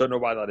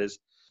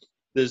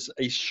 There's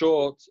a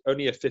short,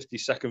 only a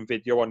 50-second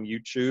video on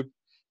YouTube.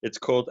 It's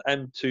called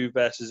M2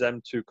 versus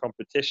M2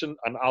 competition,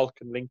 and Al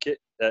can link it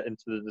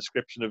into the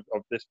description of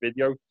this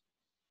video.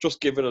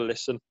 Just give it a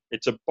listen.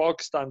 It's a bog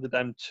standard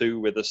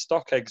M2 with a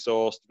stock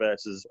exhaust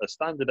versus a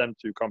standard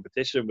M2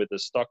 competition with a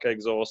stock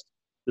exhaust.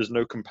 There's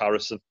no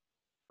comparison.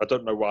 I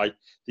don't know why.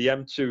 The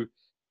M2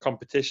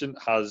 competition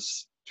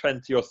has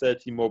 20 or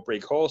 30 more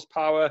brake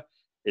horsepower.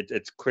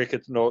 It's quicker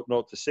to 0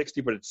 to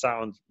 60, but it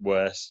sounds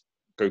worse.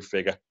 Go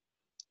figure.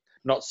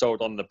 Not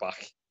sold on the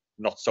back,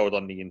 not sold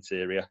on the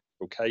interior,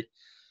 okay?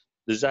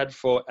 The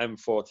Z4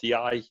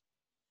 M40i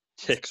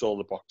ticks all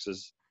the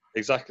boxes.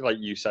 Exactly like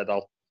you said,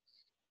 Al.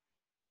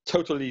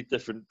 Totally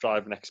different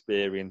driving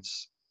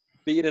experience.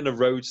 Being in a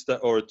roadster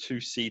or a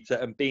two-seater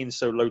and being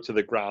so low to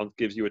the ground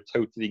gives you a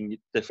totally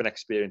different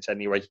experience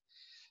anyway.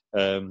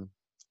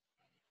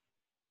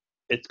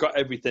 It's got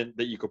everything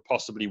that you could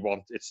possibly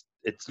want. Its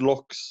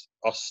looks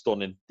are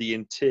stunning. The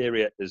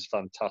interior is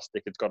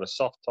fantastic. It's got a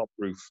soft top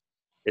roof.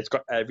 It's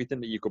got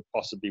everything that you could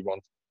possibly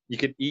want.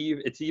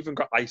 It's even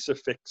got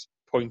ISOFIX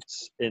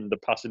points in the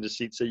passenger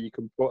seat, so you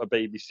can put a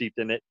baby seat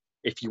in it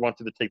if you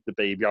wanted to take the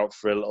baby out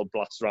for a little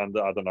blast around,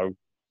 I don't know,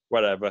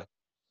 whatever,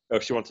 or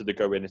if you wanted to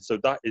go in it. So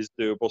that is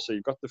doable. So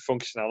you've got the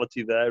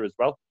functionality there as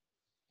well.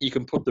 You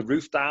can put the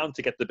roof down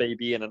to get the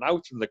baby in and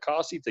out from the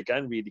car seat.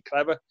 Again, really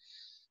clever.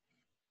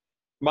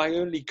 My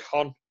only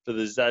con for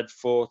the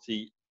Z4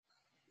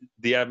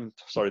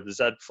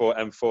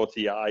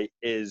 M40i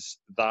is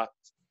that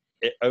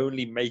it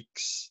only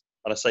makes,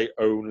 and I say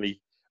only,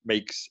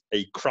 makes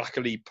a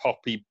crackly,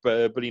 poppy,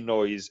 burbly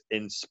noise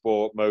in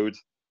sport mode.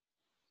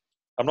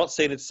 I'm not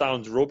saying it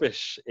sounds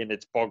rubbish in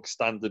its bog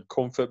standard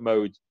comfort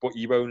mode, but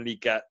you only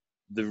get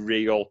the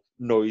real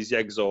noisy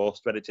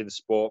exhaust when it's in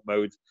sport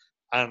mode.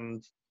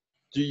 And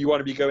do you want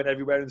to be going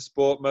everywhere in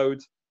sport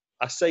mode?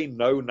 I say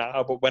no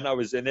now, but when I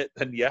was in it,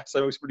 then yes, I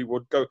most probably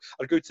would go.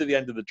 I'd go to the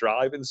end of the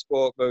drive in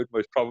sport mode,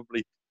 most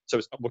probably, so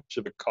it's not much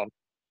of a con.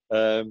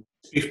 To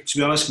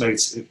be honest,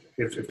 mate,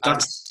 if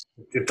that's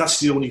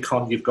the only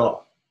con you've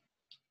got,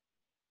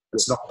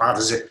 it's not bad,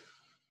 is it?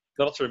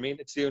 That's what I mean.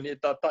 It's the only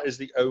that is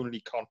the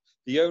only con.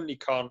 The only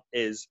con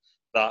is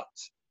that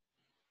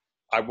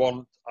I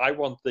want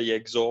the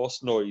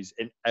exhaust noise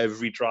in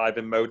every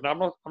driving mode. And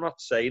I'm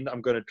not saying that I'm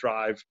going to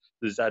drive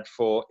the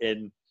Z4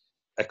 in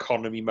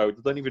economy mode.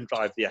 I don't even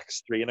drive the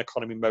X3 in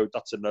economy mode.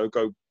 That's a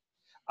no-go.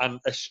 And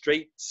a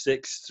straight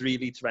 6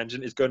 3-litre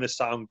engine is going to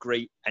sound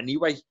great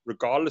anyway,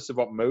 regardless of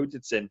what mode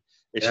it's in.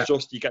 It's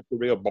just you get the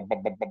real bop,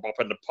 bop, bop, bop, bop,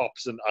 and the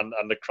pops and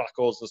the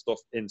crackles and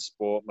stuff in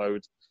sport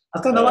mode.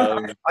 I don't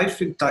know. I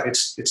think that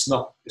it's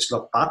not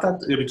bad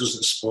that it really does it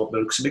in sport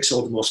mode because it makes it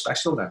all the more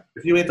special then.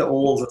 If you hear that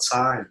all the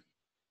time,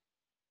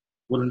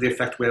 wouldn't the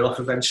effect wear off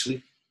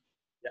eventually?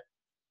 Yeah.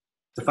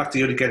 The fact that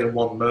you only get in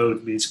one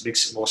mode makes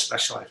it more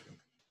special, I think.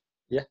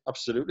 Yeah,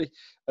 absolutely.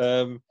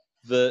 The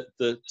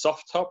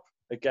soft top,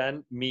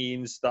 again,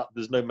 means that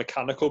there's no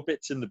mechanical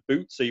bits in the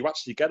boot, so you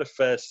actually get a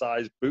fair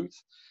size boot.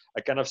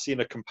 Again, I've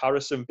seen a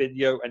comparison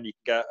video, and you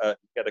can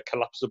get a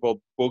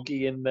collapsible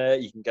buggy in there.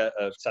 You can get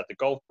a set of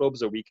golf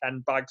clubs, a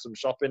weekend bag, some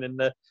shopping in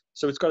there.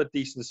 So it's got a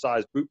decent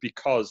sized boot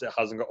because it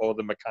hasn't got all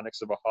the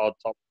mechanics of a hard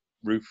top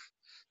roof.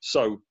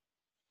 So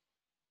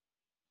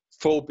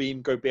full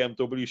beam, go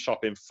BMW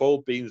shopping,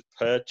 full beams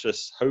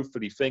purchase,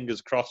 hopefully,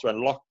 fingers crossed, when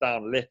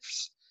lockdown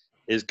lifts,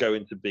 is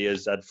going to be a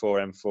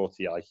Z4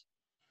 M40i.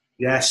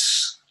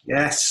 Yes,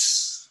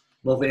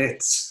 love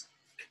it.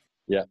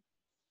 Yeah,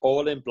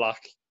 all in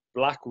black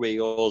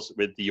wheels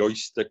with the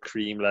oyster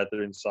cream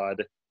leather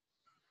inside it.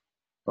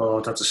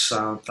 Oh, that just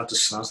sounds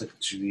like a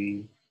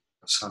dream.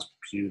 That sounds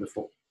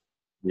beautiful.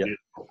 Yeah.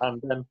 Beautiful.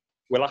 And then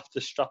we'll have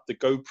to strap the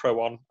GoPro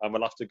on, and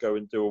we'll have to go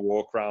and do a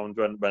walk around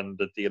when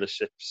the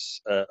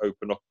dealerships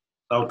open up.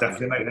 Oh,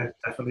 definitely, mate. Yeah,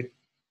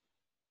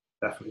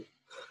 definitely.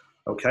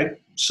 Okay,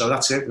 so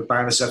that's it. We're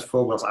buying a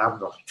Z4. Well, I'm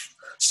not.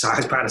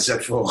 Si's buying a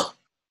Z4.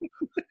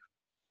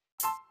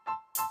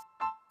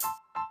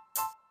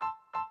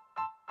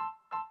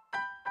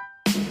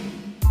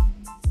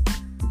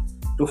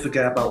 Don't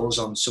forget about us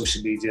on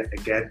social media.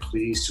 Again,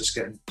 please just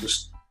get in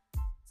touch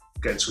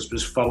with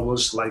us, follow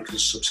us, like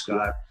us,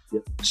 subscribe.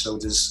 Yep. So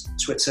there's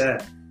Twitter,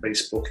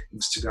 Facebook,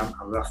 Instagram,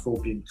 and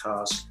Raffle Beam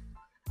Cars.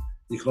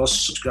 You can also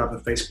subscribe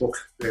on Facebook,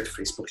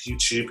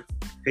 YouTube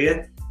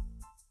here.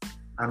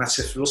 And that's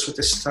it for us for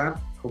this time.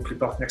 Hopefully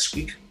back next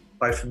week.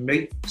 Bye from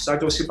me. Si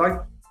Dorsey, bye.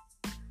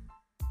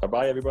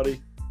 Bye-bye,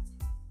 everybody.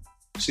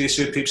 See you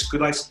soon, peeps.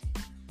 Good night.